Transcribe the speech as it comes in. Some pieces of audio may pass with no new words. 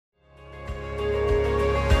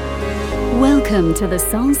Welcome to the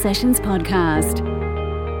Soul Sessions podcast.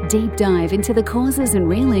 Deep dive into the causes and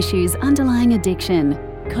real issues underlying addiction,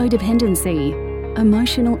 codependency,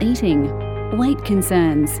 emotional eating, weight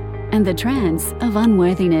concerns, and the trance of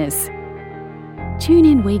unworthiness. Tune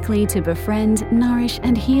in weekly to befriend, nourish,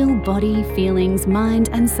 and heal body, feelings, mind,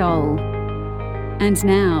 and soul. And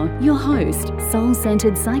now, your host,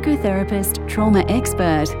 soul-centered psychotherapist, trauma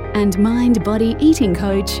expert, and mind-body eating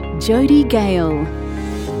coach, Jodie Gale.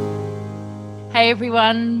 Hey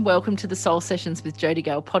everyone, welcome to the Soul Sessions with Jodie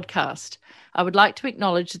Gale podcast. I would like to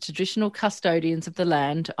acknowledge the traditional custodians of the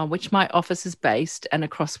land on which my office is based and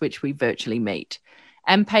across which we virtually meet,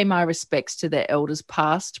 and pay my respects to their elders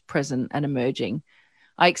past, present, and emerging.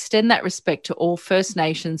 I extend that respect to all First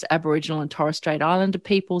Nations, Aboriginal and Torres Strait Islander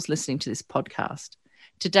peoples listening to this podcast.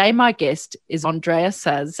 Today, my guest is Andrea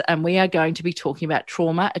Saz, and we are going to be talking about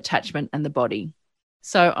trauma, attachment, and the body.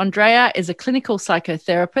 So Andrea is a clinical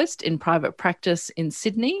psychotherapist in private practice in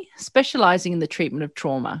Sydney, specialising in the treatment of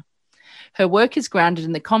trauma. Her work is grounded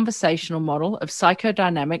in the conversational model of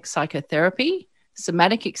psychodynamic psychotherapy,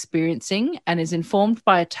 somatic experiencing, and is informed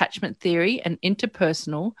by attachment theory and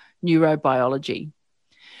interpersonal neurobiology.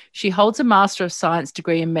 She holds a Master of Science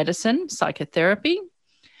degree in medicine, psychotherapy,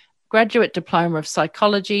 graduate diploma of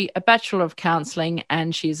psychology, a Bachelor of Counselling,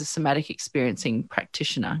 and she is a somatic experiencing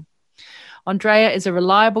practitioner. Andrea is a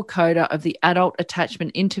reliable coder of the Adult Attachment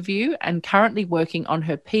Interview and currently working on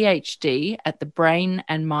her PhD at the Brain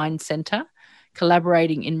and Mind Centre,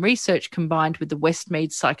 collaborating in research combined with the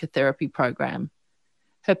Westmead Psychotherapy Program.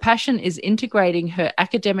 Her passion is integrating her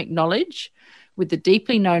academic knowledge with the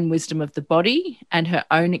deeply known wisdom of the body and her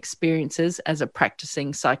own experiences as a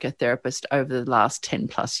practicing psychotherapist over the last 10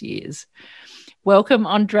 plus years. Welcome,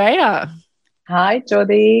 Andrea. Hi,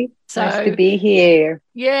 Jodie. Nice to be here.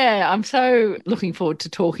 Yeah, I'm so looking forward to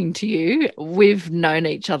talking to you. We've known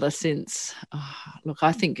each other since,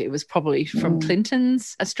 I think it was probably from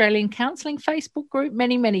Clinton's Australian Counselling Facebook group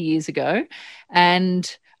many, many years ago.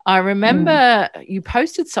 And I remember you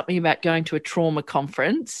posted something about going to a trauma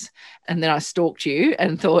conference, and then I stalked you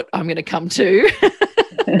and thought, I'm going to come too.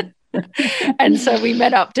 And so we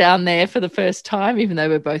met up down there for the first time, even though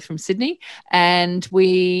we're both from Sydney, and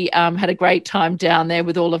we had a great time down there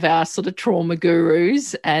with all of our sort of trauma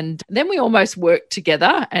gurus. And then we almost worked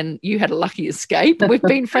together, and you had a lucky escape. We've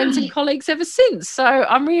been friends and colleagues ever since. So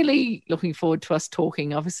I'm really looking forward to us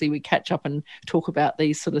talking. Obviously, we catch up and talk about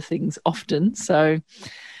these sort of things often. So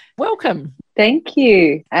welcome. Thank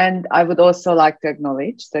you. And I would also like to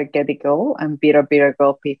acknowledge the Gadigal and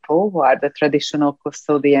Birabiragal people who are the traditional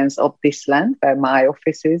custodians of this land where my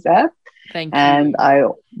office is at. Thank you. And I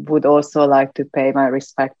would also like to pay my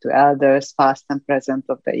respect to elders past and present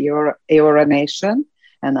of the Eora Nation.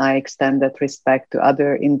 And I extend that respect to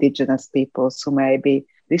other Indigenous peoples who may be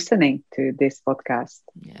listening to this podcast.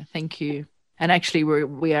 Yeah, thank you. And actually,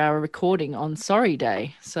 we are recording on Sorry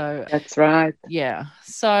Day. So that's right. Yeah.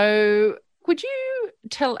 So could you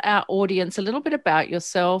tell our audience a little bit about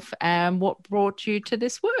yourself and what brought you to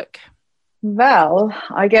this work? Well,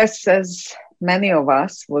 I guess as many of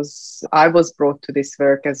us, I was brought to this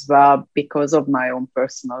work as well because of my own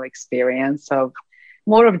personal experience of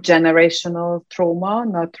more of generational trauma,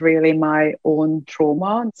 not really my own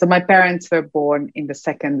trauma. So my parents were born in the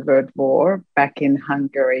Second World War back in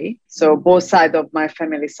Hungary. So both sides of my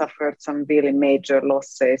family suffered some really major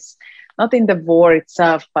losses, not in the war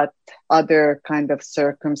itself, but other kind of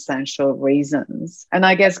circumstantial reasons. And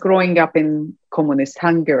I guess growing up in communist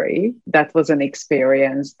Hungary, that was an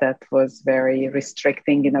experience that was very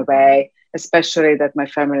restricting in a way. Especially that my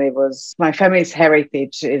family's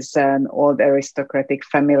heritage is an old aristocratic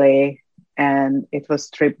family, and it was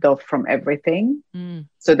stripped off from everything.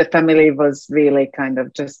 So the family was really kind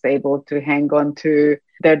of just able to hang on to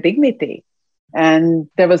their dignity. And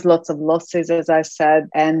there was lots of losses, as I said,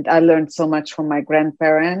 and I learned so much from my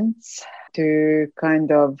grandparents to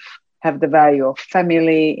kind of have the value of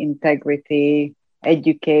family, integrity,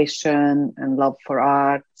 education, and love for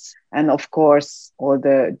arts. And of course, all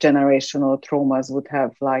the generational traumas would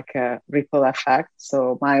have like a ripple effect.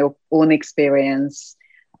 So my own experience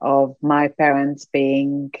of my parents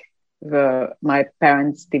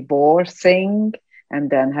divorcing and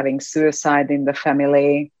then having suicide in the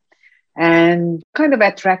family, and kind of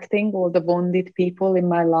attracting all the wounded people in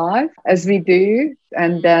my life as we do,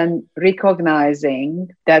 and then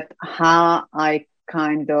recognizing that how I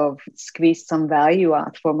kind of squeeze some value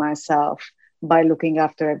out for myself by looking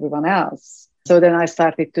after everyone else. So then I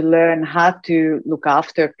started to learn how to look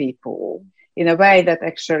after people in a way that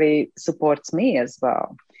actually supports me as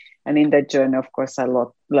well. And in that journey, of course, I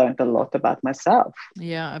learned a lot about myself.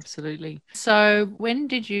 Yeah, absolutely. So when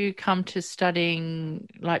did you come to studying,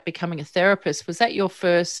 like becoming a therapist? Was that your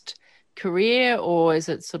first career, or is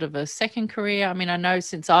it sort of a second career? I mean, I know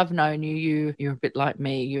since I've known you, you're a bit like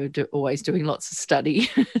me. You're always doing lots of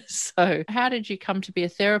study. So how did you come to be a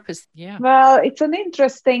therapist? Yeah. Well, it's an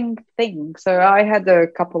interesting thing. So I had a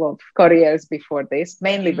couple of careers before this,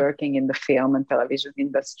 mainly working in the film and television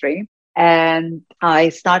industry. And I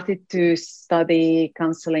started to study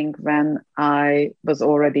counseling when I was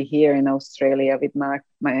already here in Australia with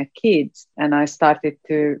my kids. And I started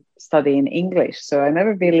to study in English. So I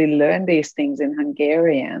never really learned these things in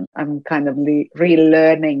Hungarian. I'm kind of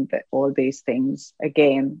relearning all these things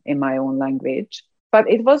again in my own language. But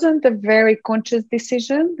it wasn't a very conscious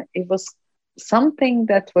decision. It was something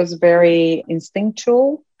that was very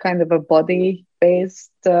instinctual, kind of a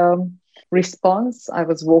body-based response. I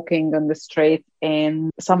was walking on the street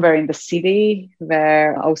somewhere in the city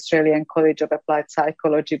where Australian College of Applied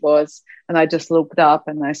Psychology was, and I just looked up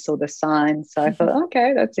and I saw the sign. So I thought,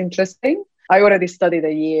 okay, that's interesting. I already studied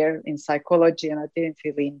a year in psychology and I didn't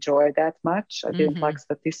really enjoy that much. I didn't like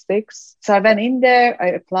statistics. So I went in there, I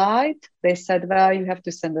applied. They said, well, you have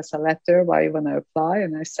to send us a letter why you want to apply.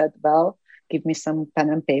 And I said, well, give me some pen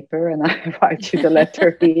and paper and I write you the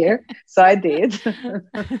letter here. So I did.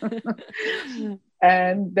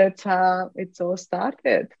 And that's how it all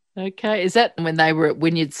started. Okay. Is that when they were at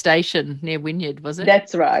Wynyard Station, near Wynyard, was it?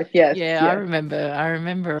 That's right. Yes. Yeah, yes. I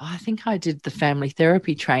remember. I think I did the family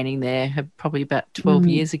therapy training there probably about 12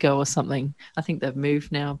 years ago or something. I think they've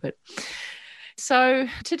moved now, but... So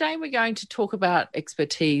today we're going to talk about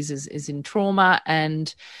expertise is in trauma,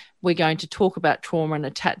 and we're going to talk about trauma and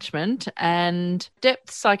attachment. And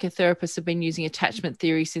depth psychotherapists have been using attachment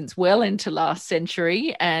theory since well into last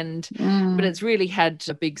century, but it's really had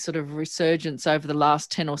a big sort of resurgence over the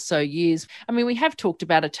last 10 or so years. I mean, we have talked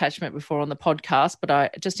about attachment before on the podcast,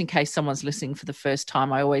 but just in case someone's listening for the first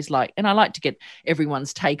time, I like to get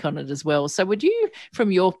everyone's take on it as well. So would you,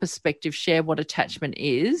 from your perspective, share what attachment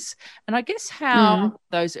is, and I guess how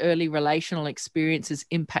those early relational experiences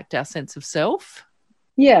impact our sense of self?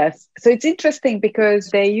 Yes. So it's interesting because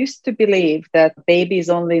they used to believe that babies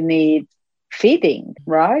only need feeding,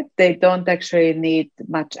 right? They don't actually need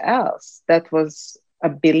much else. That was a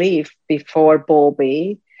belief before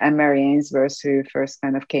Bowlby and Mary Ainsworth, who first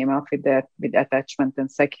kind of came up with attachment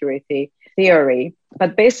and security theory.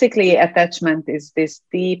 But basically, attachment is this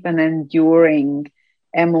deep and enduring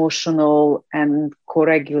emotional and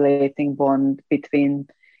co-regulating bond between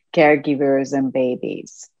caregivers and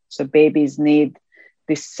babies. So babies need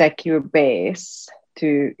this secure base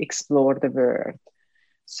to explore the world.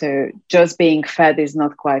 So just being fed is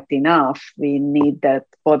not quite enough. We need that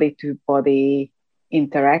body-to-body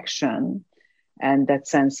interaction and that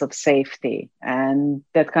sense of safety and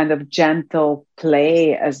that kind of gentle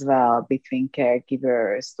play as well between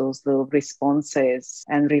caregivers, those little responses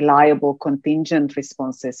and reliable contingent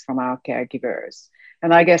responses from our caregivers.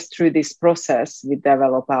 And I guess through this process, we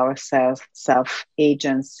develop our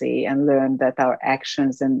self-agency and learn that our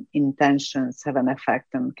actions and intentions have an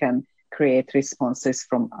effect and can create responses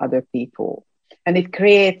from other people. And it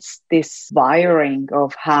creates this wiring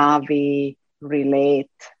of how we relate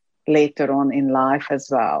later on in life as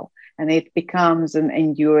well. And it becomes an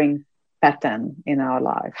enduring pattern in our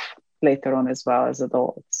life later on as well as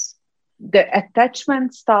adults. The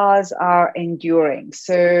attachment styles are enduring.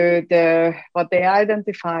 So what they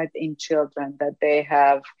identified in children, that they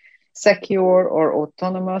have secure or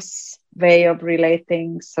autonomous way of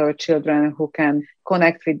relating. So children who can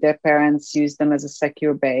connect with their parents, use them as a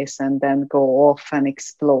secure base and then go off and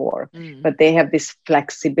explore. But they have this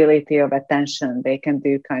flexibility of attention. They can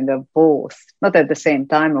do kind of both, not at the same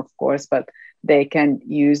time, of course, but they can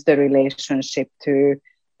use the relationship to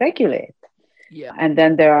regulate. Yeah. And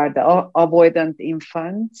then there are the avoidant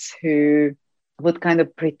infants who would kind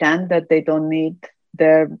of pretend that they don't need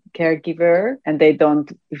their caregiver and they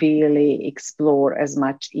don't really explore as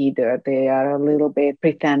much either. They are a little bit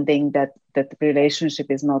pretending that the relationship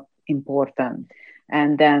is not important.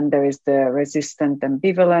 And then there is the resistant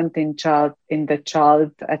ambivalent in the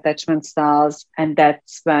child attachment styles. And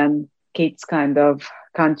that's when kids kind of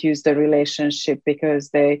can't use the relationship because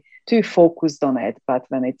they're too focused on it. But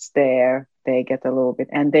when it's there, they get a little bit,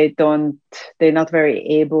 and they're not very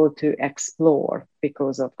able to explore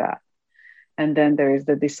because of that. And then there is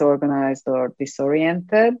the disorganized or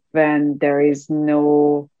disoriented, when there is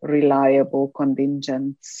no reliable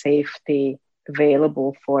contingent safety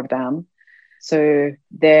available for them. So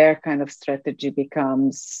their kind of strategy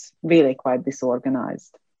becomes really quite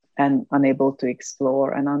disorganized and unable to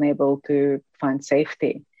explore and unable to find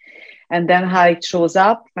safety. And then how it shows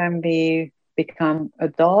up when we become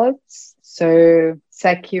adults. So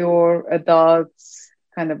secure adults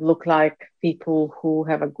kind of look like people who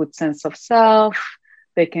have a good sense of self.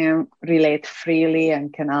 They can relate freely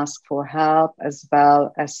and can ask for help, as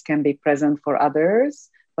well as can be present for others,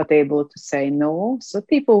 but able to say no. So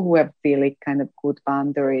people who have really kind of good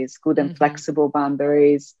boundaries, good and flexible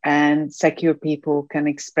boundaries, and secure people can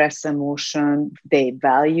express emotion. They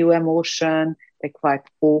value emotion. They're quite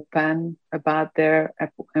open about their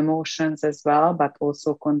emotions as well, but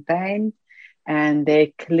also contained. And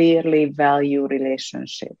they clearly value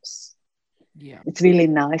relationships. Yeah. It's really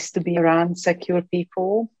nice to be around secure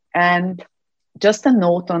people. And just a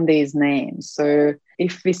note on these names. So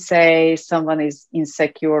if we say someone is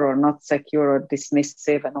insecure or not secure or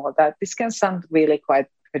dismissive and all that, this can sound really quite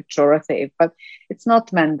pejorative, but it's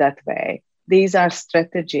not meant that way. These are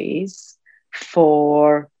strategies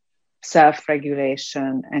for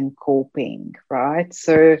self-regulation and coping, right?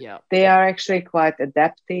 So they are actually quite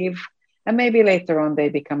adaptive. And maybe later on they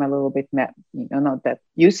become a little bit, not that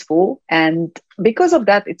useful. And because of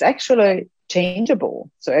that, it's actually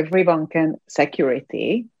changeable. So everyone can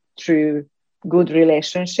security through good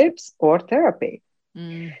relationships or therapy.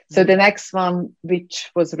 So the next one,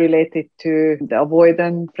 which was related to the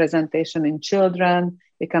avoidant presentation in children,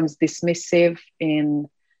 becomes dismissive in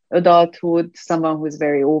adulthood, someone who is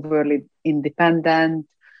very overly independent,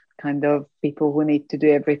 kind of people who need to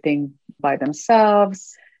do everything by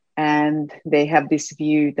themselves. And they have this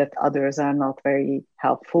view that others are not very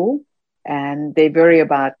helpful, and they worry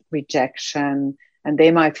about rejection, and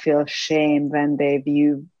they might feel shame when they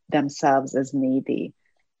view themselves as needy.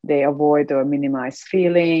 They avoid or minimize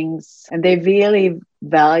feelings, and they really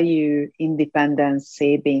value independence,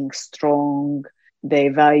 being strong. They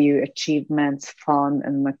value achievements, fun,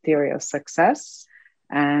 and material success.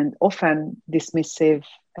 And often dismissive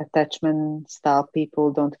attachment style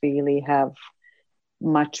people don't really have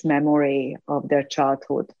much memory of their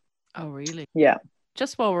childhood. Oh, really? Yeah.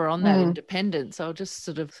 Just while we're on that independence, I'll just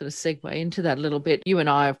sort of segue into that a little bit. You and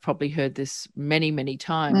I have probably heard this many, many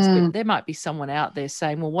times, but there might be someone out there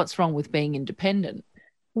saying, well, what's wrong with being independent?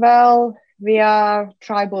 Well, we are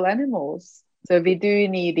tribal animals, so we do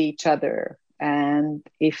need each other. And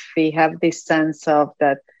if we have this sense of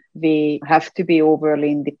that we have to be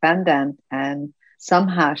overly independent, and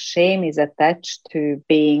somehow shame is attached to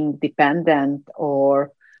being dependent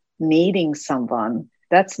or needing someone,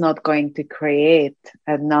 that's not going to create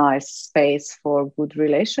a nice space for good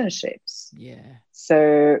relationships. Yeah.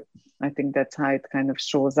 So I think that's how it kind of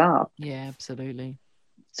shows up. Yeah, absolutely.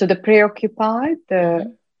 So the preoccupied,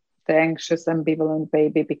 the anxious, ambivalent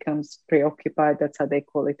baby becomes preoccupied. That's how they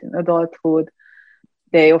call it in adulthood.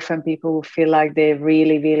 They often people who feel like they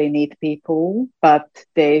really, really need people, but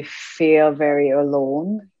they feel very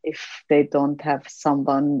alone if they don't have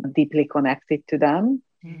someone deeply connected to them.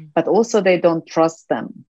 But also they don't trust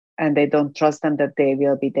them, and they don't trust them that they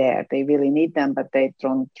will be there. They really need them, but they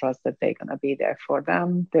don't trust that they're going to be there for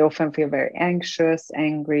them. They often feel very anxious,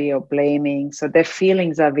 angry, or blaming. So their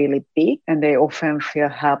feelings are really big, and they often feel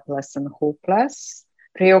helpless and hopeless.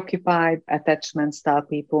 Preoccupied attachment style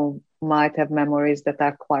people might have memories that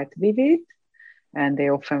are quite vivid, and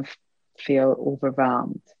they often feel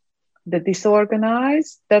overwhelmed. The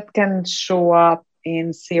disorganized, that can show up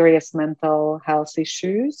in serious mental health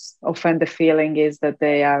issues. Often the feeling is that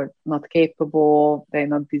they are not capable, they're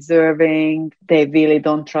not deserving, they really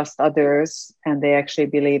don't trust others, and they actually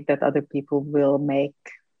believe that other people will make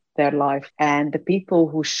their life. And the people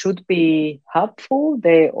who should be helpful,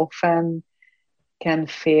 they often can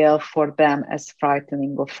feel for them as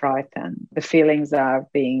frightening or frightened. The feelings are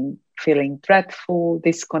feeling dreadful,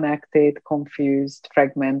 disconnected, confused,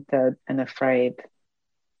 fragmented, and afraid.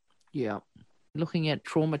 Yeah. Looking at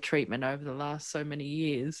trauma treatment over the last so many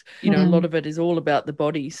years, a lot of it is all about the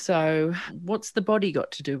body. So what's the body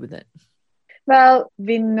got to do with it? Well,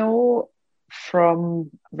 we know from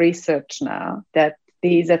research now that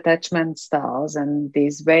these attachment styles and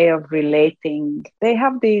this way of relating, they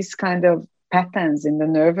have these kind of patterns in the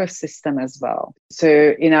nervous system as well.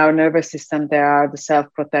 So in our nervous system, there are the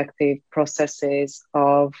self-protective processes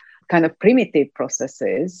of kind of primitive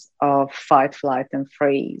processes of fight, flight, and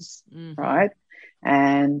freeze, right?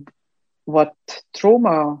 And what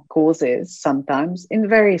trauma causes sometimes, in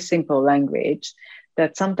very simple language,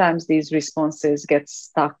 that sometimes these responses get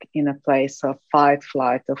stuck in a place of fight,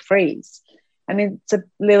 flight, or freeze. And it's a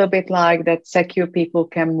little bit like that secure people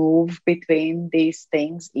can move between these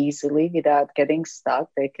things easily without getting stuck.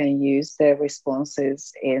 They can use their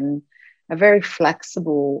responses in a very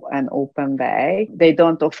flexible and open way. They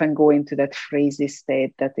don't often go into that freezy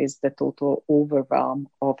state that is the total overwhelm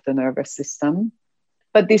of the nervous system.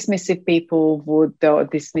 But dismissive people would, or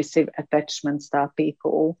dismissive attachment style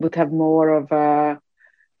people would have more of a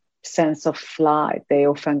sense of flight. They're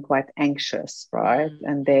often quite anxious, right?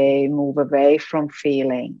 And they move away from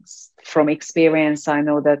feelings. From experience, I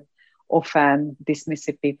know that often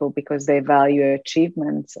dismissive people, because they value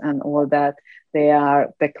achievements and all that, they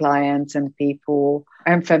are the clients and people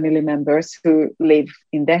and family members who live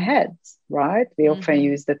in their heads, right? We often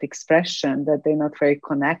use that expression that they're not very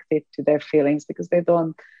connected to their feelings because they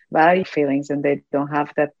don't value feelings and they don't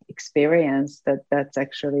have that experience that's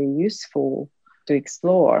actually useful to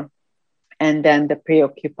explore. And then the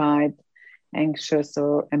preoccupied, anxious,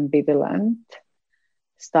 or ambivalent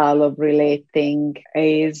style of relating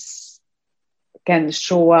can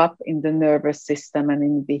show up in the nervous system and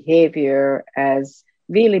in behavior as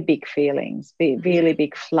really big feelings, really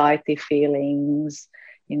big flighty feelings,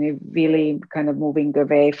 really kind of moving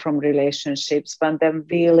away from relationships, but then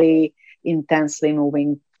really intensely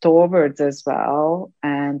moving towards as well,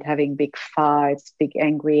 and having big fights, big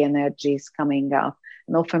angry energies coming up,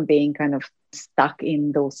 and often being kind of stuck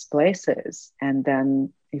in those places. And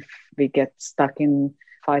then if we get stuck in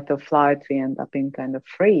fight or flight, we end up in kind of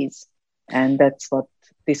freeze. And that's what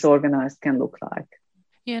disorganized can look like.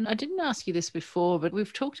 Yeah, and I didn't ask you this before, but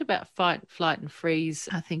we've talked about fight, flight, and freeze,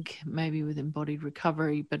 I think maybe with embodied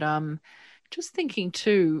recovery. But just thinking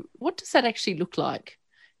too, what does that actually look like?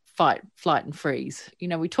 Fight, flight, and freeze.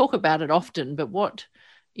 We talk about it often, but what,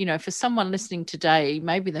 for someone listening today,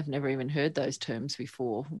 maybe they've never even heard those terms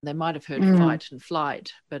before. They might have heard fight and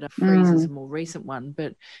flight, but freeze is a more recent one.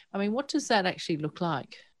 But I mean, what does that actually look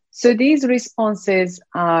like? So these responses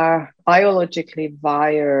are biologically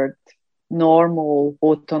wired, normal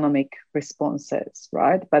autonomic responses,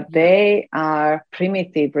 right? But they are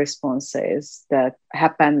primitive responses that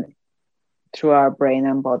happen through our brain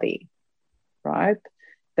and body, right?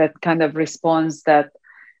 That kind of response that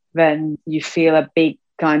when you feel a big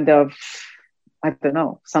kind of, I don't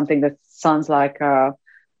know, something that sounds like a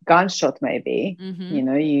gunshot maybe,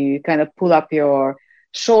 you kind of pull up your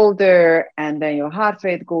shoulder and then your heart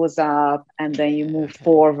rate goes up and then you move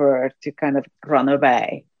forward to kind of run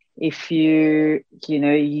away. If you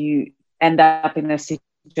end up in a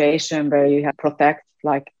situation where you have to protect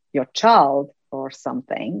like your child or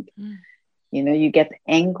something, you get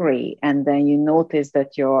angry and then you notice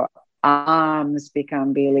that your arms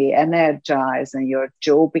become really energized and your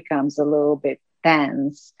jaw becomes a little bit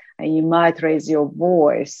tense and you might raise your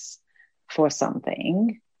voice for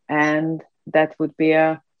something, and that would be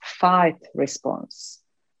a fight response,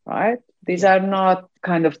 right? These are not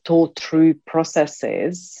kind of thought through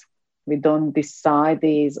processes. We don't decide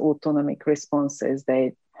these autonomic responses.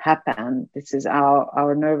 They happen. This is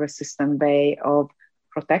our nervous system way of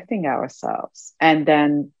protecting ourselves. And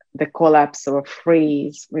then the collapse or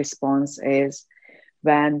freeze response is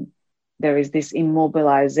when there is this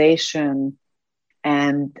immobilization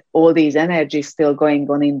and all these energies still going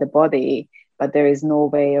on in the body, but there is no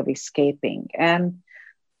way of escaping. And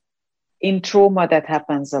in trauma, that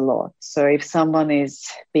happens a lot. So if someone is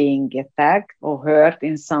being attacked or hurt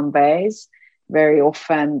in some ways, very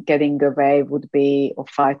often getting away or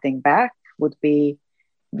fighting back would be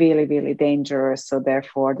really, really dangerous. So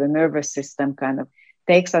therefore, the nervous system kind of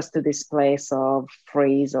takes us to this place of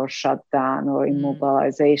freeze or shutdown or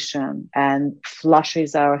immobilization and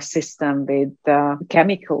flushes our system with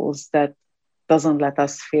chemicals that doesn't let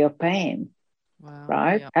us feel pain. Wow,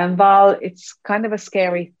 right? Yeah. And while it's kind of a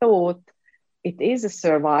scary thought, it is a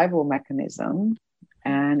survival mechanism,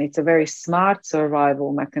 and it's a very smart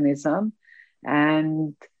survival mechanism.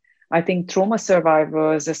 And I think trauma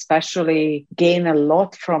survivors especially gain a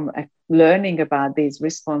lot from learning about these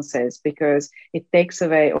responses, because it takes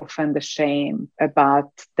away often the shame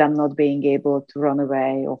about them not being able to run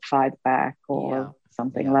away or fight back or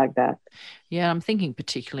something like that. Yeah, I'm thinking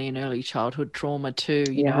particularly in early childhood trauma too.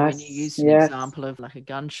 You know, when you use an example of like a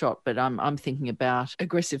gunshot, but I'm thinking about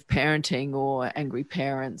aggressive parenting or angry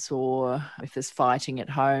parents, or if there's fighting at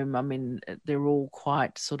home. I mean, they're all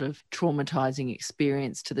quite sort of traumatizing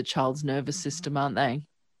experience to the child's nervous system, aren't they?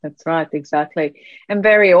 That's right, exactly. And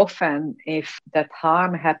very often, if that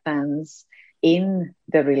harm happens in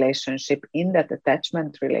the relationship, in that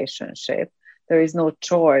attachment relationship, there is no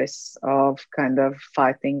choice of kind of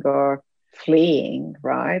fighting or fleeing,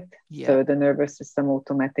 right? Yeah. So the nervous system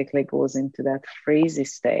automatically goes into that freezy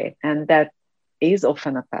state. And that is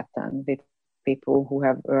often a pattern with people who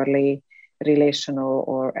have early relational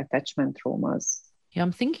or attachment traumas. Yeah,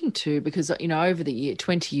 I'm thinking too, because, over the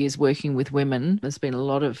 20 years working with women, there's been a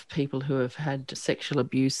lot of people who have had sexual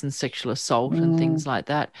abuse and sexual assault and things like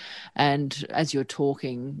that. And as you're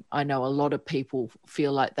talking, I know a lot of people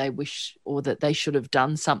feel like they wish or that they should have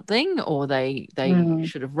done something, or they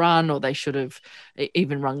should have run, or they should have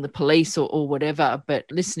even rung the police or whatever. But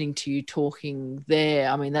listening to you talking there,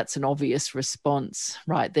 I mean, that's an obvious response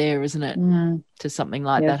right there, isn't it? To something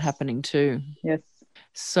like that happening too. Yes.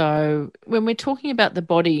 So when we're talking about the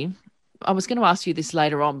body, I was going to ask you this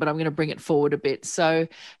later on, but I'm going to bring it forward a bit. So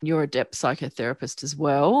you're a depth psychotherapist as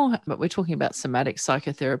well, but we're talking about somatic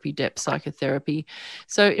psychotherapy, depth psychotherapy.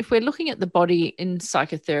 So if we're looking at the body in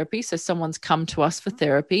psychotherapy, so someone's come to us for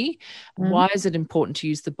therapy, why is it important to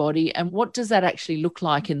use the body, and what does that actually look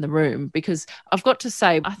like in the room? Because I've got to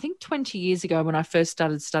say, I think 20 years ago when I first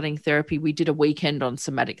started studying therapy, we did a weekend on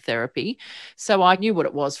somatic therapy. So I knew what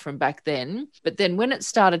it was from back then. But then when it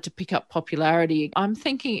started to pick up popularity, I'm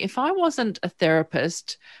thinking, if I wasn't a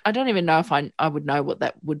therapist, I don't even know if I would know what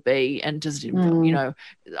that would be. And does it,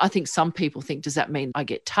 I think some people think, does that mean I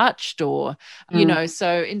get touched, or,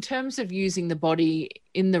 so in terms of using the body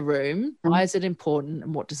in the room, why is it important,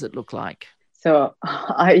 and what does it look like? So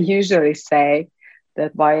I usually say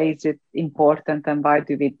that why is it important, and why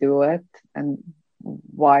do we do it, and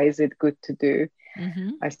why is it good to do?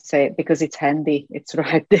 I say because it's handy, it's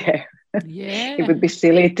right there. Yeah. It would be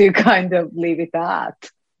silly to kind of leave it at.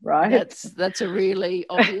 Right. That's a really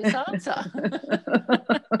obvious answer.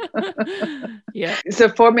 Yeah. So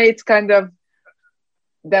for me, it's kind of,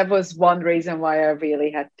 that was one reason why I really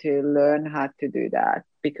had to learn how to do that,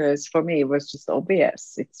 because for me, it was just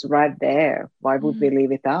obvious. It's right there. Why would we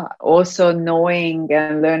leave it out? Also, knowing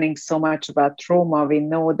and learning so much about trauma, we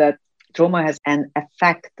know that trauma has an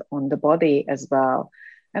effect on the body as well.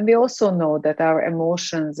 And we also know that our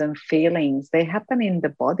emotions and feelings, they happen in the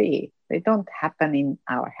body. They don't happen in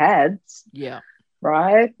our heads. Yeah.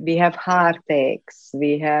 Right? We have heartaches.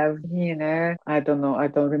 We have, I don't know. I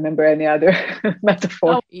don't remember any other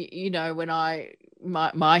metaphor. When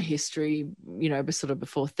my history, sort of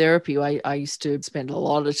before therapy, I used to spend a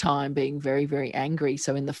lot of time being very, very angry.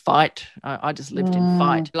 So in the fight, I just lived in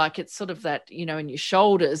fight. Like it's sort of that, in your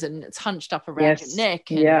shoulders, and it's hunched up around your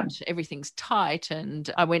neck, and everything's tight. And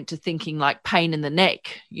I went to thinking like pain in the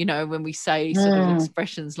neck, when we say sort of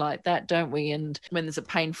expressions like that, don't we? And when there's a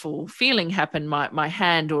painful feeling happen, my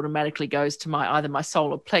hand automatically goes to either my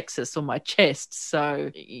solar plexus or my chest.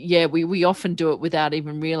 So yeah, we often do it without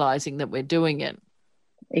even realizing that we're doing it.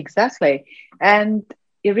 Exactly. And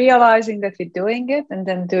realizing that we're doing it and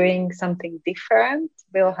then doing something different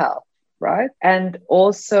will help, right? And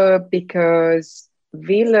also because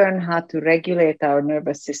we learn how to regulate our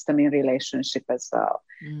nervous system in relationship as well.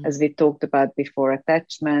 As we talked about before,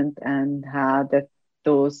 attachment, and how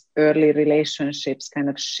those early relationships kind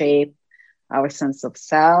of shape our sense of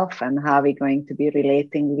self and how we're going to be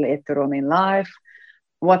relating later on in life.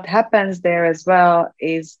 What happens there as well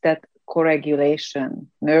is that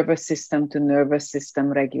co-regulation, nervous system to nervous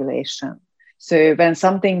system regulation. So when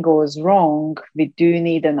something goes wrong, we do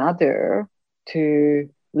need another to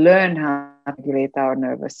learn how to regulate our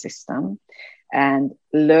nervous system. And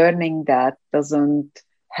learning that doesn't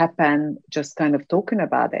happen just kind of talking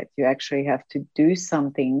about it. You actually have to do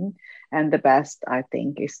something. And the best, I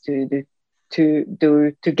think, is to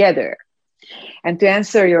do together. And to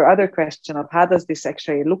answer your other question of how does this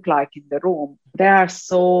actually look like in the room, there are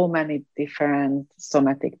so many different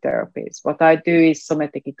somatic therapies. What I do is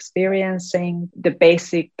somatic experiencing, the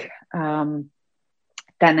basic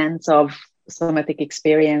tenets of somatic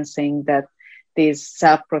experiencing, that these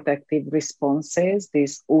self-protective responses,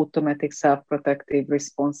 these automatic self-protective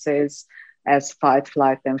responses as fight,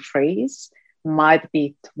 flight, and freeze might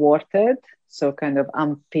be thwarted, so kind of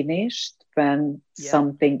unfinished when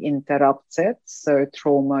something interrupts it, so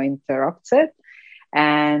trauma interrupts it.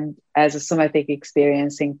 And as a somatic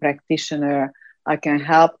experiencing practitioner, I can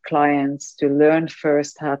help clients to learn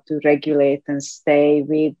first how to regulate and stay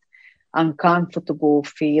with uncomfortable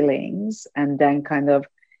feelings, and then kind of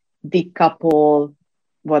decouple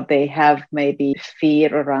what they have, maybe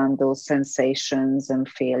fear around those sensations and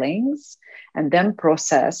feelings, and then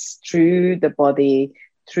process through the body,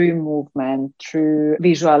 through movement, through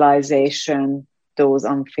visualization, those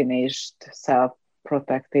unfinished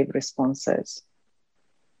self-protective responses.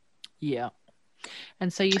 Yeah.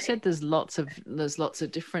 And so you said there's lots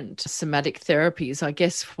of different somatic therapies. I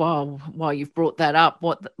guess while you've brought that up,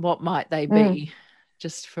 what might they be,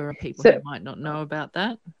 just for people who might not know about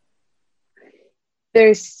that? There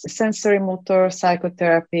is sensory motor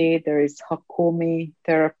psychotherapy. There is Hakomi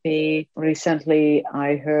therapy. Recently,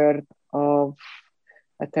 I heard of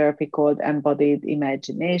a therapy called embodied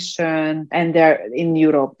imagination. And there in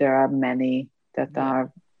Europe, there are many that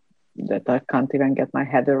I can't even get my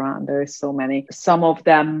head around. There is so many. Some of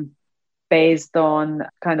them based on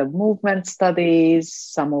kind of movement studies,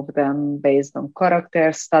 some of them based on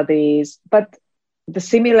character studies. But the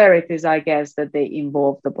similarities, I guess, that they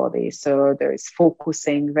involve the body. So there is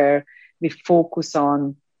focusing where we focus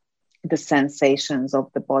on the sensations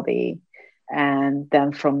of the body. And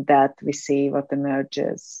then from that, we see what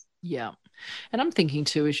emerges. Yeah. And I'm thinking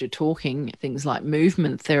too, as you're talking, things like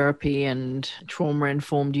movement therapy and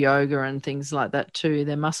trauma-informed yoga and things like that too.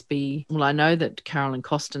 There must be, well, I know that Carolyn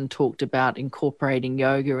Costin talked about incorporating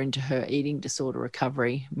yoga into her eating disorder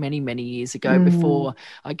recovery many, many years ago before,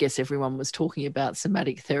 I guess, everyone was talking about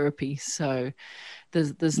somatic therapy. So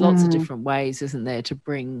there's lots of different ways, isn't there, to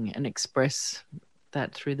bring and express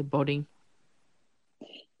that through the body.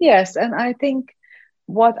 Yes, and I think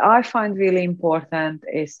what I find really important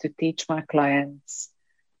is to teach my clients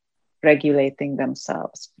regulating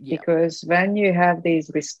themselves. Because when you have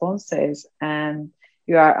these responses and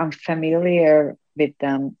you are unfamiliar with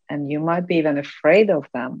them and you might be even afraid of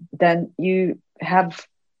them, then you have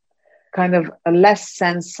kind of a less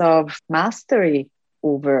sense of mastery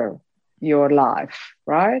over your life,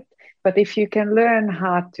 right? But if you can learn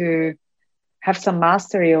how to have some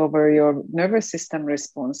mastery over your nervous system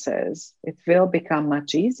responses, it will become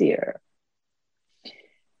much easier.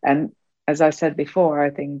 And as I said before,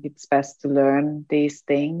 I think it's best to learn these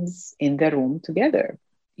things in the room together.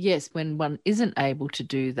 Yes, when one isn't able to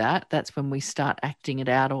do that, that's when we start acting it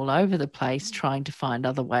out all over the place, trying to find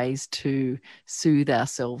other ways to soothe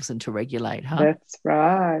ourselves and to regulate, huh? That's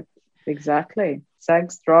right. Exactly.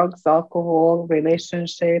 Sex, drugs, alcohol,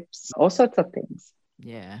 relationships, all sorts of things.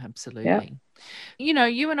 Yeah, absolutely. Yeah. You know,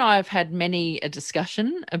 you and I have had many a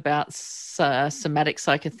discussion about somatic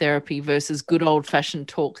psychotherapy versus good old-fashioned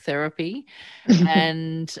talk therapy.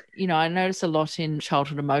 And, you know, I notice a lot in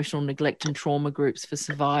childhood emotional neglect and trauma groups for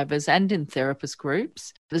survivors and in therapist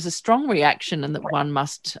groups. There's a strong reaction and that one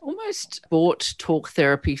must almost abort talk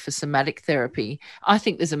therapy for somatic therapy. I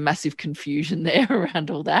think there's a massive confusion there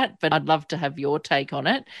around all that, but I'd love to have your take on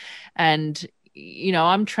it. And you know,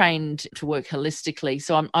 I'm trained to work holistically,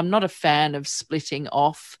 so I'm not a fan of splitting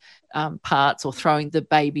off parts or throwing the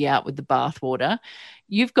baby out with the bathwater.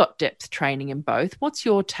 You've got depth training in both. What's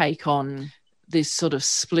your take on this sort of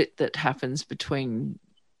split that happens between,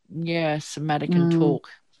 somatic and talk?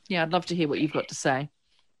 Yeah, I'd love to hear what you've got to say.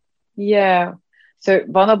 Yeah. So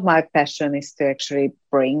one of my passion is to actually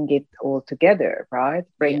bring it all together, right?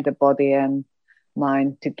 Bring the body and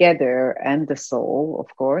mind together and the soul,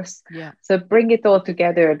 of course. Yeah. So bring it all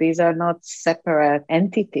together. These are not separate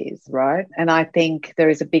entities, right? And I think there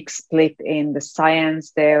is a big split in the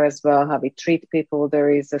science there as well, how we treat people. There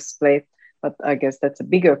is a split, but I guess that's a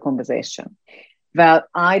bigger conversation. Well,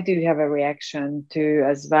 I do have a reaction to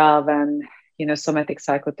as well when, you know, somatic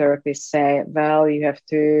psychotherapists say, well, you have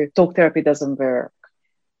to, talk therapy doesn't work.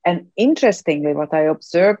 And interestingly, what I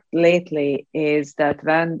observed lately is that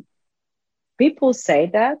when people say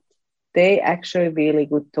that, they actually really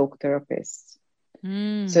good talk therapists.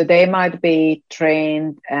 So they might be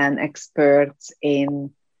trained and experts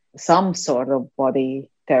in some sort of body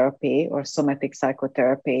therapy or somatic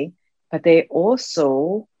psychotherapy, but they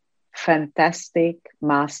also fantastic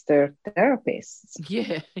master therapists.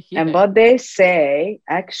 Yeah. And what they say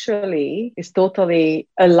actually is totally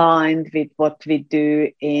aligned with what we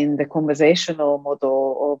do in the conversational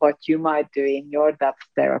model or what you might do in your depth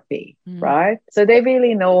therapy, right? So they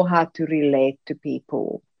really know how to relate to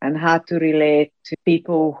people and how to relate to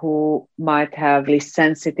people who might have really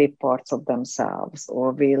sensitive parts of themselves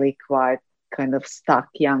or really quite kind of stuck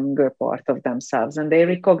younger part of themselves, and they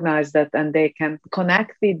recognize that and they can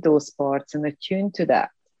connect with those parts and attune to that,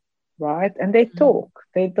 right? And they talk.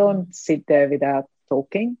 They don't sit there without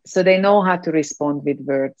talking, so they know how to respond with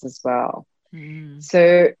words as well.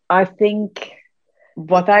 So I think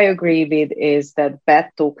what I agree with is that bad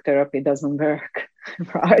talk therapy doesn't work,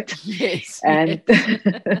 right? Yes. And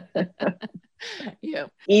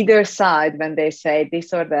either side, when they say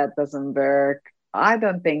this or that doesn't work, I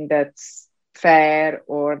don't think that's fair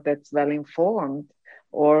or that's well informed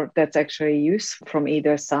or that's actually useful from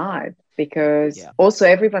either side, because also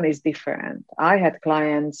everyone is different. I had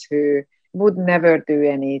clients who would never do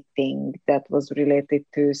anything that was related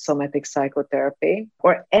to somatic psychotherapy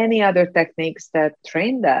or any other techniques that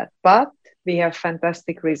train that, but we have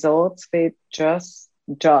fantastic results with just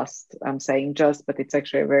I'm saying just, but it's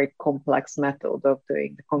actually a very complex method of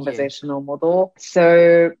doing the conversational model.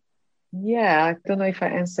 So Yeah, I don't know if I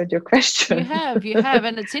answered your question. You have.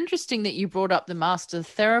 And it's interesting that you brought up the master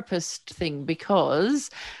therapist thing, because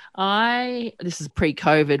this is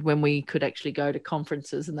pre-COVID when we could actually go to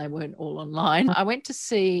conferences and they weren't all online. I went to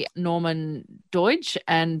see Norman Deutsch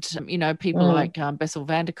and, people like Bessel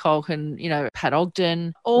van der Kolk and, Pat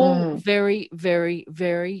Ogden, all very, very,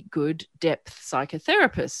 very good depth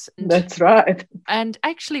psychotherapists. That's right. And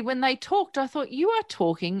actually, when they talked, I thought, you are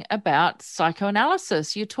talking about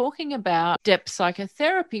psychoanalysis. You're talking about depth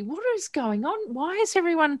psychotherapy. What is going on? Why is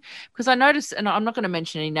everyone... Because I noticed, and I'm not going to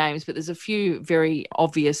mention any names, but there's a few very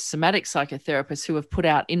obvious somatic psychotherapists who have put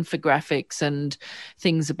out infographics and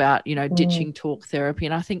things about, ditching talk therapy.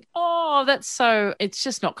 And I think, it's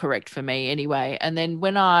just not correct for me anyway. And then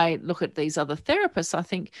when I look at these other therapists, I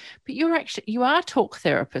think, but you are talk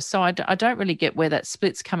therapists. So I don't really get where that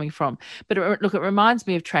split's coming from. But look, it reminds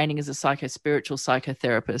me of training as a psychospiritual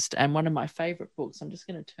psychotherapist. And one of my favorite books, I'm just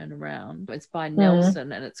going to turn around, it's by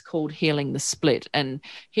Nelson, and it's called Healing the Split. And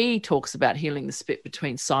he talks about healing the split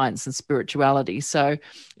between science and spirituality. So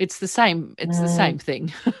it's the same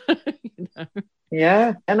thing.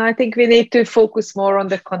 Yeah. And I think we need to focus more on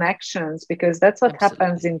the connections, because that's what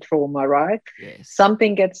happens in trauma, right? Yes.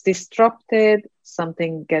 Something gets disrupted,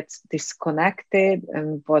 something gets disconnected.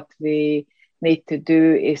 And what we need to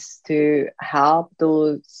do is to help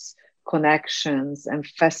those connections and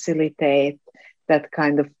facilitate that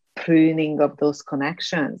kind of pruning of those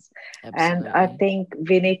connections. Absolutely. And I think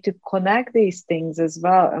we need to connect these things as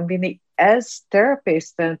well. And we need, as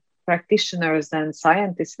therapists and practitioners and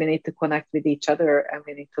scientists, we need to connect with each other and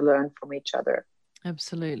we need to learn from each other.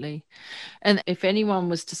 Absolutely. And if anyone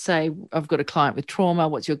was to say, I've got a client with trauma,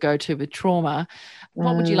 what's your go-to with trauma?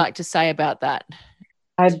 What would you like to say about that?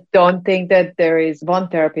 I don't think that there is one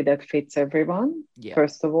therapy that fits everyone. Yeah.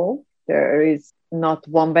 First of all, there is not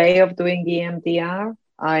one way of doing EMDR.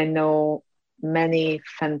 I know many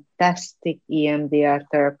fantastic EMDR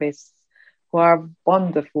therapists who are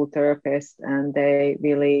wonderful therapists, and they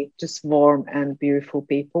really just warm and beautiful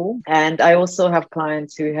people. And I also have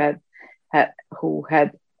clients who had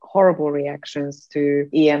horrible reactions to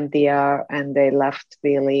EMDR, and they left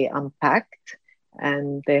really unpacked,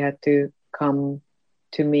 and they had to come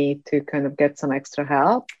to me to kind of get some extra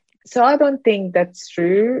help. So I don't think that's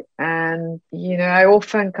true. And, I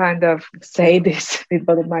often kind of say this with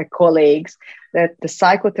one of my colleagues, that the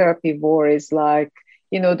psychotherapy war is like,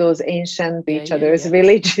 those ancient each other's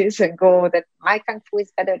villages, and go that my Kung Fu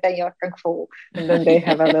is better than your Kung Fu. And then they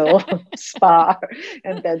have a little spar,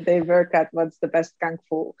 and then they work out what's the best Kung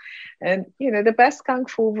Fu. And, the best Kung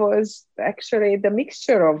Fu was actually the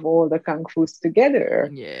mixture of all the Kung Fus together.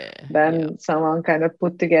 Yeah. Then someone kind of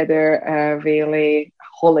put together a really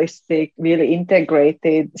holistic, really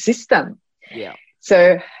integrated system. Yeah.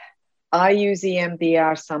 So I use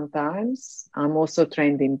EMDR sometimes. I'm also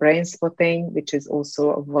trained in brain spotting, which is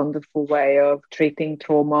also a wonderful way of treating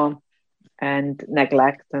trauma and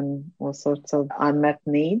neglect and all sorts of unmet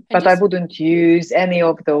needs. But I wouldn't use any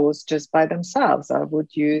of those just by themselves. I would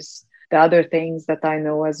use the other things that I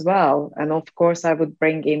know as well. And of course, I would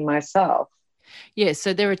bring in myself. Yeah,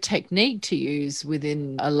 so they're a technique to use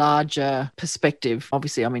within a larger perspective.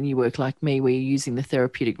 Obviously, you work like me, where you're using the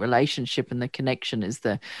therapeutic relationship, and the connection is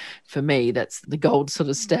for me, that's the gold sort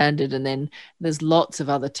of standard. And then there's lots of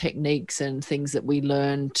other techniques and things that we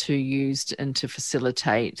learn to use and to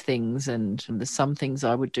facilitate things. And there's some things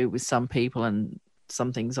I would do with some people and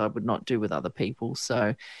some things I would not do with other people.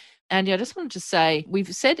 So Andy, I just wanted to say,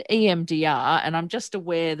 we've said EMDR, and I'm just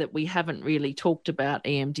aware that we haven't really talked about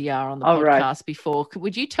EMDR on the podcast before.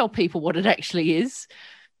 Would you tell people what it actually is?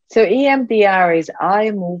 So EMDR is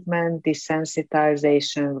eye movement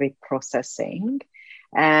desensitization reprocessing.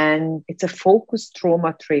 And it's a focused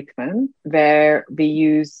trauma treatment where we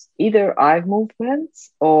use either eye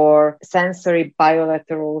movements or sensory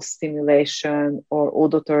bilateral stimulation or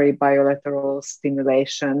auditory bilateral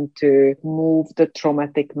stimulation to move the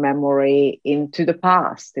traumatic memory into the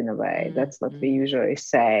past in a way. That's what we usually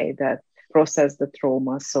say, that process the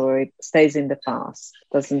trauma so it stays in the past,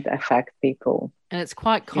 doesn't affect people. And it's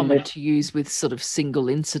quite common to use with sort of single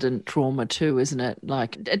incident trauma too, isn't it?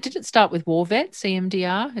 Like, did it start with war vets,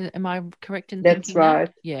 EMDR? Am I correct in thinking That's right.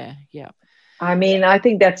 That? Yeah, yeah. I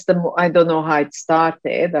think that's I don't know how it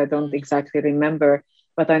started. I don't exactly remember,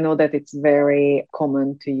 but I know that it's very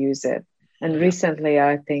common to use it. And recently,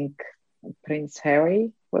 I think Prince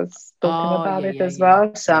Harry was talking about it as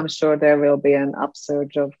well. So I'm sure there will be an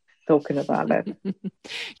upsurge of talking about it.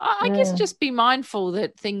 I guess just be mindful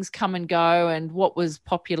that things come and go, and what was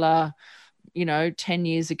popular 10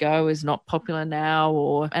 years ago is not popular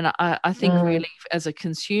now. And I think really as a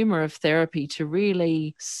consumer of therapy to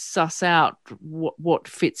really suss out what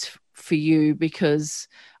fits for you, because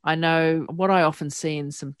I know what I often see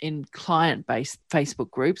in client-based Facebook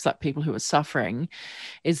groups, like people who are suffering,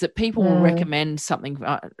 is that people will recommend something,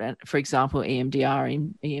 for example, EMDR,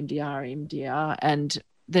 and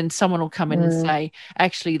then someone will come in and say,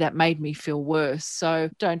 actually, that made me feel worse. So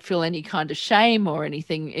don't feel any kind of shame or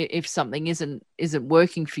anything if something isn't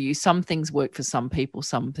working for you. Some things work for some people,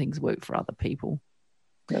 some things work for other people.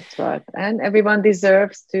 That's right. And everyone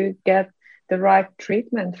deserves to get the right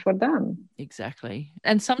treatment for them. Exactly.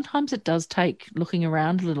 And sometimes it does take looking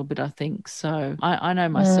around a little bit, I think. So I know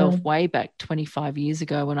myself way back 25 years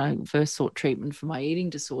ago when I first sought treatment for my eating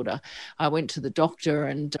disorder, I went to the doctor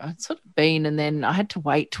and I'd sort of been, and then I had to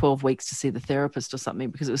wait 12 weeks to see the therapist or something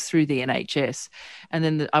because it was through the NHS. And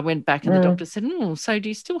then I went back and the doctor said, so do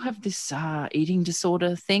you still have this eating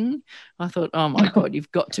disorder thing? I thought, oh my God,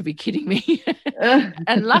 you've got to be kidding me.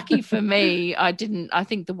 And lucky for me, I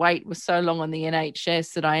think the wait was so long on the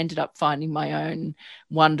NHS that I ended up finding my own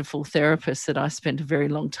wonderful therapist that I spent a very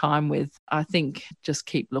long time with. I think just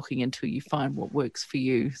keep looking until you find what works for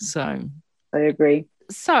you. So I agree.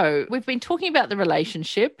 So we've been talking about the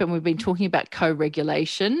relationship and we've been talking about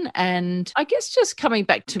co-regulation, and I guess just coming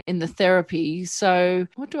back to in the therapy. So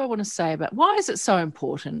what do I want to say about why is it so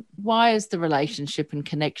important? Why is the relationship and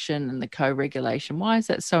connection and the co-regulation, why is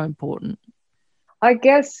that so important? I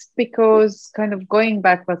guess because kind of going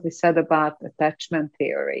back what we said about attachment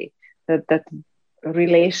theory, that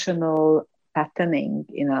relational patterning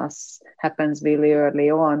in us happens really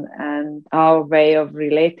early on, and our way of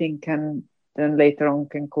relating can then later on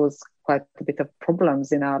can cause quite a bit of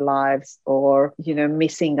problems in our lives, or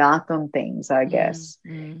missing out on things, I guess.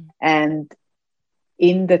 And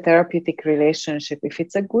in the therapeutic relationship, if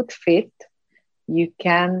it's a good fit, you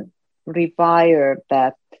can rewire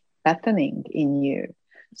that patterning in you,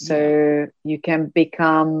 so you can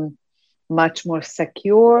become much more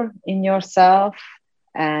secure in yourself,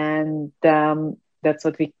 and that's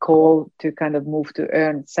what we call to kind of move to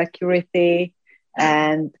earned security.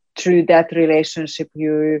 And through that relationship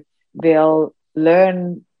you will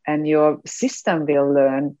learn, and your system will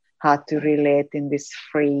learn how to relate in this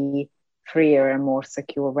freer and more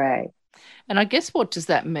secure way. And I guess what does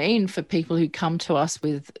that mean for people who come to us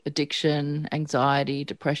with addiction, anxiety,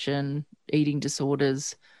 depression, eating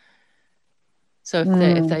disorders? So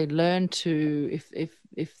if they learn to,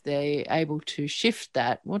 if they're able to shift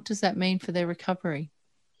that, what does that mean for their recovery?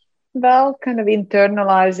 Well, kind of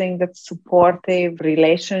internalizing that supportive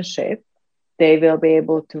relationship, they will be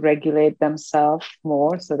able to regulate themselves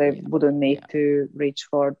more, so they wouldn't need to reach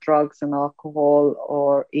for drugs and alcohol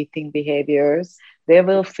or eating behaviors. They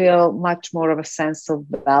will feel much more of a sense of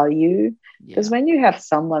value, because when you have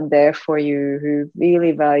someone there for you who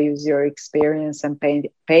really values your experience and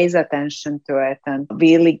pays attention to it and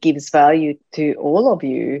really gives value to all of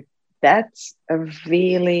you, that's a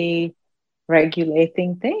really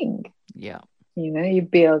regulating thing. Yeah. You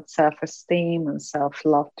build self-esteem and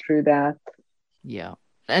self-love through that. Yeah.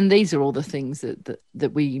 And these are all the things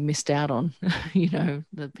that we missed out on, the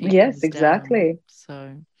people. Yes, exactly.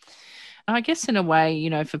 So I guess in a way,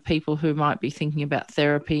 for people who might be thinking about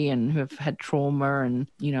therapy and who have had trauma and,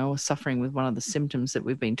 are suffering with one of the symptoms that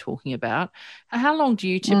we've been talking about, how long do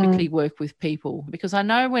you typically work with people? Because I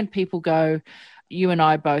know when people go, you and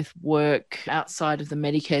I both work outside of the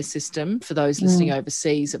Medicare system. For those listening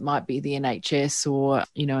overseas, it might be the NHS, or,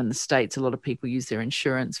 in the States, a lot of people use their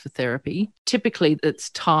insurance for therapy. Typically, it's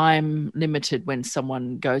time limited when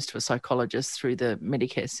someone goes to a psychologist through the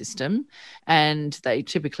Medicare system, and they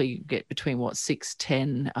typically get between 6,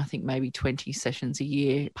 10, I think maybe 20 sessions a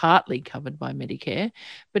year, partly covered by Medicare.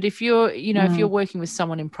 But if you're, if you're working with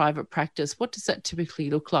someone in private practice, what does that typically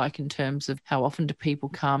look like in terms of how often do people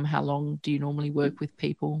come? How long do you normally work with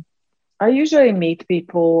people? I usually meet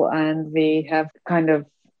people and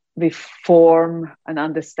we form an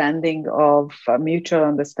understanding of a mutual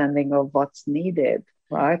understanding of what's needed,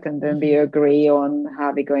 right? And then we agree on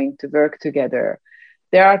how we're going to work together.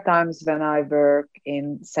 There are times when I work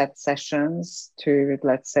in set sessions to,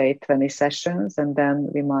 let's say, 20 sessions, and then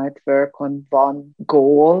we might work on one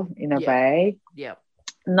goal in a way. Yeah.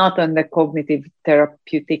 Not on the cognitive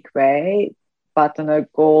therapeutic way, but on a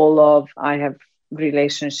goal of, I have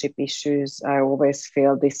relationship issues, I always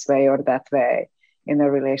feel this way or that way in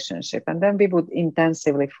a relationship. And then we would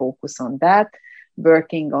intensively focus on that,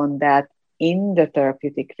 working on that in the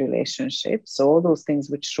therapeutic relationship. So all those things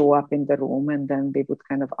would show up in the room, and then we would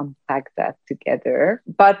kind of unpack that together.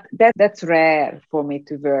 But that's rare for me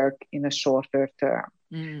to work in a shorter term.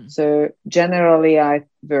 So generally I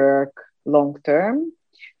work long term.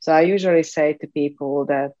 So I usually say to people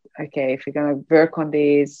that, okay, if you're going to work on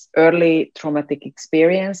these early traumatic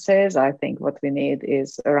experiences, I think what we need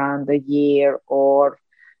is around a year or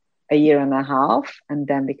a year and a half. And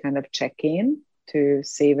then we kind of check in to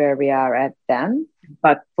see where we are at then.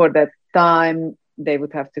 But for that time, they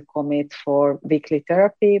would have to commit for weekly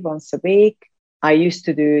therapy once a week. I used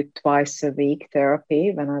to do twice a week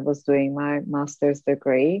therapy when I was doing my master's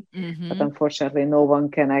degree, but unfortunately no one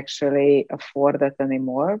can actually afford that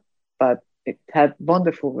anymore, but it had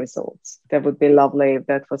wonderful results. That would be lovely if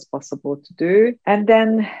that was possible to do. And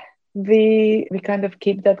then we kind of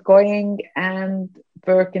keep that going and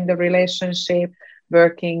work in the relationship,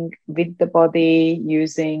 working with the body,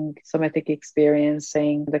 using somatic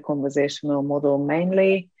experiencing, the conversational model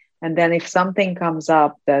mainly. And then if something comes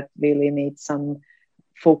up that really needs some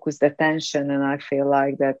focused attention and I feel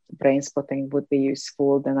like that brain spotting would be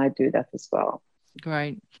useful, then I do that as well.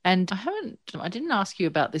 Great. And I didn't ask you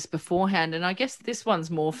about this beforehand, and I guess this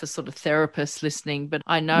one's more for sort of therapists listening, but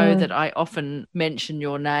I know that I often mention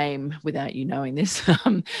your name without you knowing this,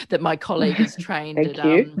 that my colleague is trained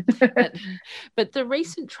but the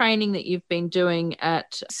recent training that you've been doing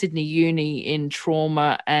at Sydney Uni in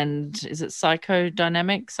trauma and is it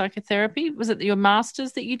psychodynamic psychotherapy? Was it your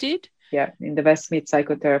master's that you did? Yeah, in the Westmead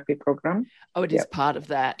psychotherapy program. Oh, it is part of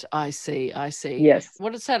that. I see. Yes.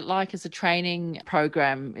 What is that like as a training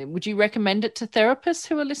program? Would you recommend it to therapists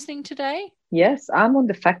who are listening today? Yes, I'm on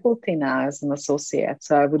the faculty now as an associate,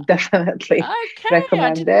 so I would definitely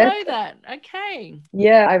recommend it. I didn't know that. Okay.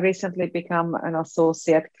 Yeah, I recently become an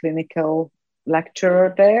associate clinical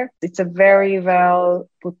lecturer there. It's a very well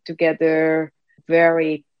put together,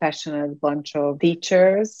 very passionate bunch of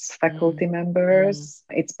teachers, faculty members.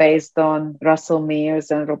 It's based on Russell Mears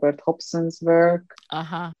and Robert Hobson's work.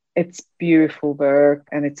 It's beautiful work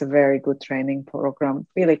and it's a very good training program.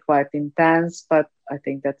 Really quite intense, but I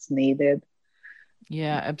think that's needed.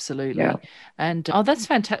 Yeah, absolutely. Yeah. And that's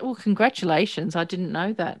fantastic. Well, congratulations. I didn't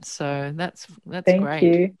know that. So that's Thank great.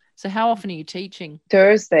 You. So how often are you teaching?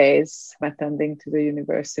 Thursdays, I'm attending to the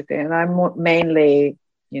university, and I'm mainly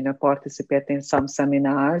participate in some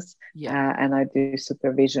seminars and I do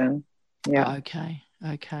supervision. Yeah. Okay.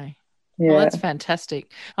 Yeah. Well, that's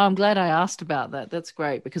fantastic. I'm glad I asked about that. That's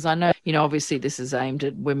great because I know, obviously this is aimed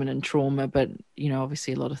at women and trauma, but,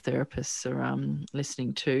 obviously a lot of therapists are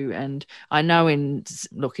listening too. And I know in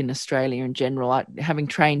Australia in general, having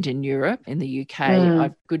trained in Europe, in the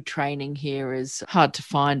UK, good training here is hard to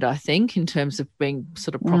find, I think, in terms of being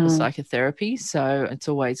sort of proper psychotherapy. So it's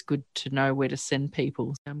always good to know where to send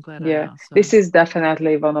people. I'm glad I asked. This is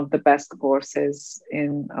definitely one of the best courses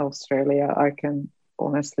in Australia. I can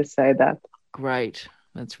honestly say that. Great.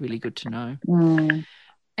 That's really good to know.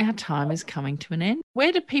 Our time is coming to an end.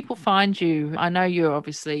 Where do people find you? I know you're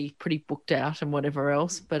obviously pretty booked out and whatever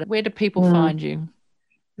else, but where do people find you?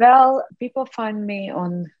 Well, people find me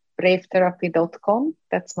on bravetherapy.com.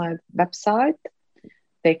 That's my website.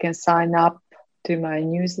 They can sign up to my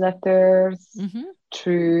newsletters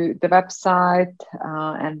through the website,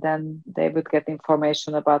 and then they would get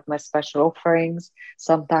information about my special offerings.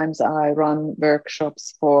 Sometimes I run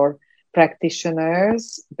workshops for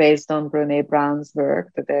practitioners based on Brené Brown's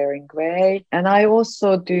work, The Daring Way. And I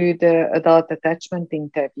also do the adult attachment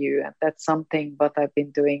interview, and that's something what I've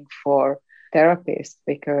been doing for therapists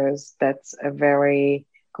because that's a very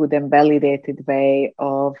good and validated way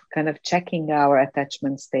of kind of checking our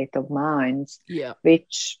attachment state of minds,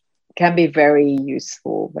 which can be very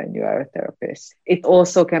useful when you are a therapist. It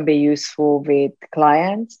also can be useful with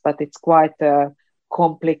clients, but it's quite a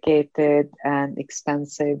complicated and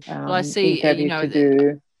expensive interview to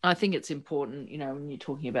do. I think it's important, when you're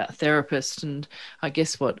talking about therapists, and I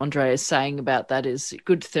guess what Andrea is saying about that is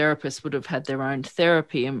good therapists would have had their own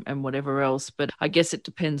therapy and whatever else, but I guess it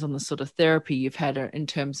depends on the sort of therapy you've had in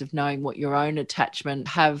terms of knowing what your own attachment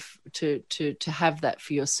have to have that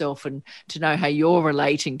for yourself and to know how you're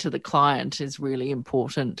relating to the client is really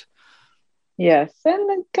important. Yes,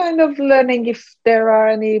 and kind of learning if there are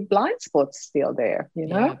any blind spots still there,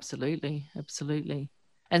 Yeah, absolutely.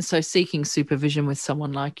 And so seeking supervision with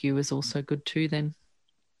someone like you is also good too then.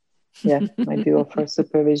 Yes, I do offer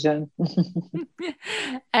supervision.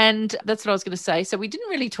 And that's what I was going to say. So we didn't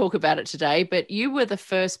really talk about it today, but you were the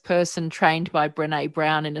first person trained by Brené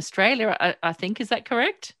Brown in Australia, I think. Is that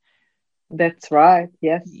correct? That's right,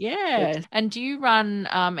 yes. Yeah. And do you run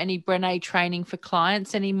any Brené training for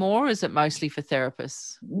clients anymore, or is it mostly for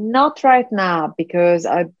therapists? Not right now, because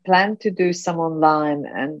I planned to do some online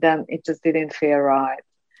and then it just didn't feel right.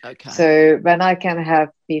 Okay. So when I can have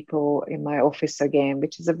people in my office again,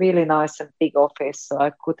 which is a really nice and big office, so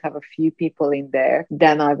I could have a few people in there,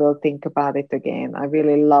 then I will think about it again. I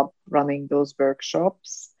really love running those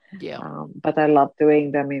workshops. Yeah. But I love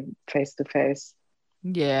doing them in face-to-face.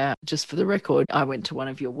 Yeah, just for the record, I went to one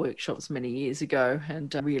of your workshops many years ago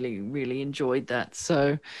and really, really enjoyed that.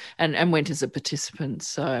 So, and went as a participant.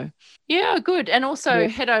 So, yeah, good. And also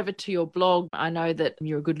head over to your blog. I know that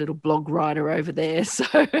you're a good little blog writer over there. So,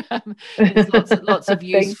 there's lots of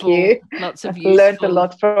useful. Thank you. Lots of useful. Learned a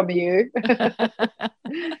lot from you.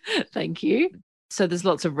 Thank you. So there's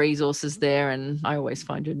lots of resources there, and I always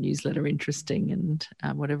find your newsletter interesting and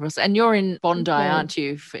whatever else. And you're in Bondi, aren't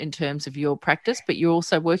you, in terms of your practice, but you're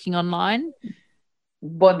also working online?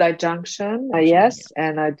 Bondi Junction, yes,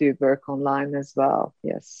 and I do work online as well.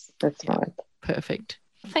 Yes, that's right. Perfect.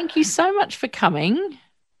 Thank you so much for coming.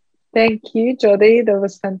 Thank you, Jodie. That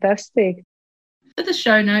was fantastic. For the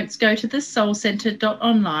show notes, go to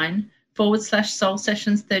thesoulcentre.online/Soul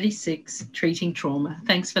Sessions 36, Treating Trauma.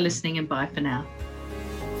 Thanks for listening and bye for now.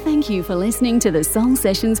 Thank you for listening to the Soul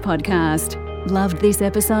Sessions podcast. Loved this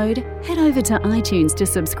episode? Head over to iTunes to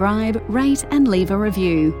subscribe, rate and leave a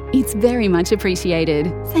review. It's very much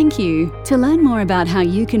appreciated. Thank you. To learn more about how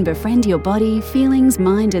you can befriend your body, feelings,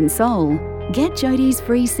 mind and soul, get Jodie's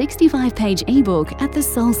free 65-page ebook at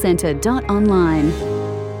thesoulcentre.online.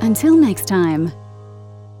 Until next time.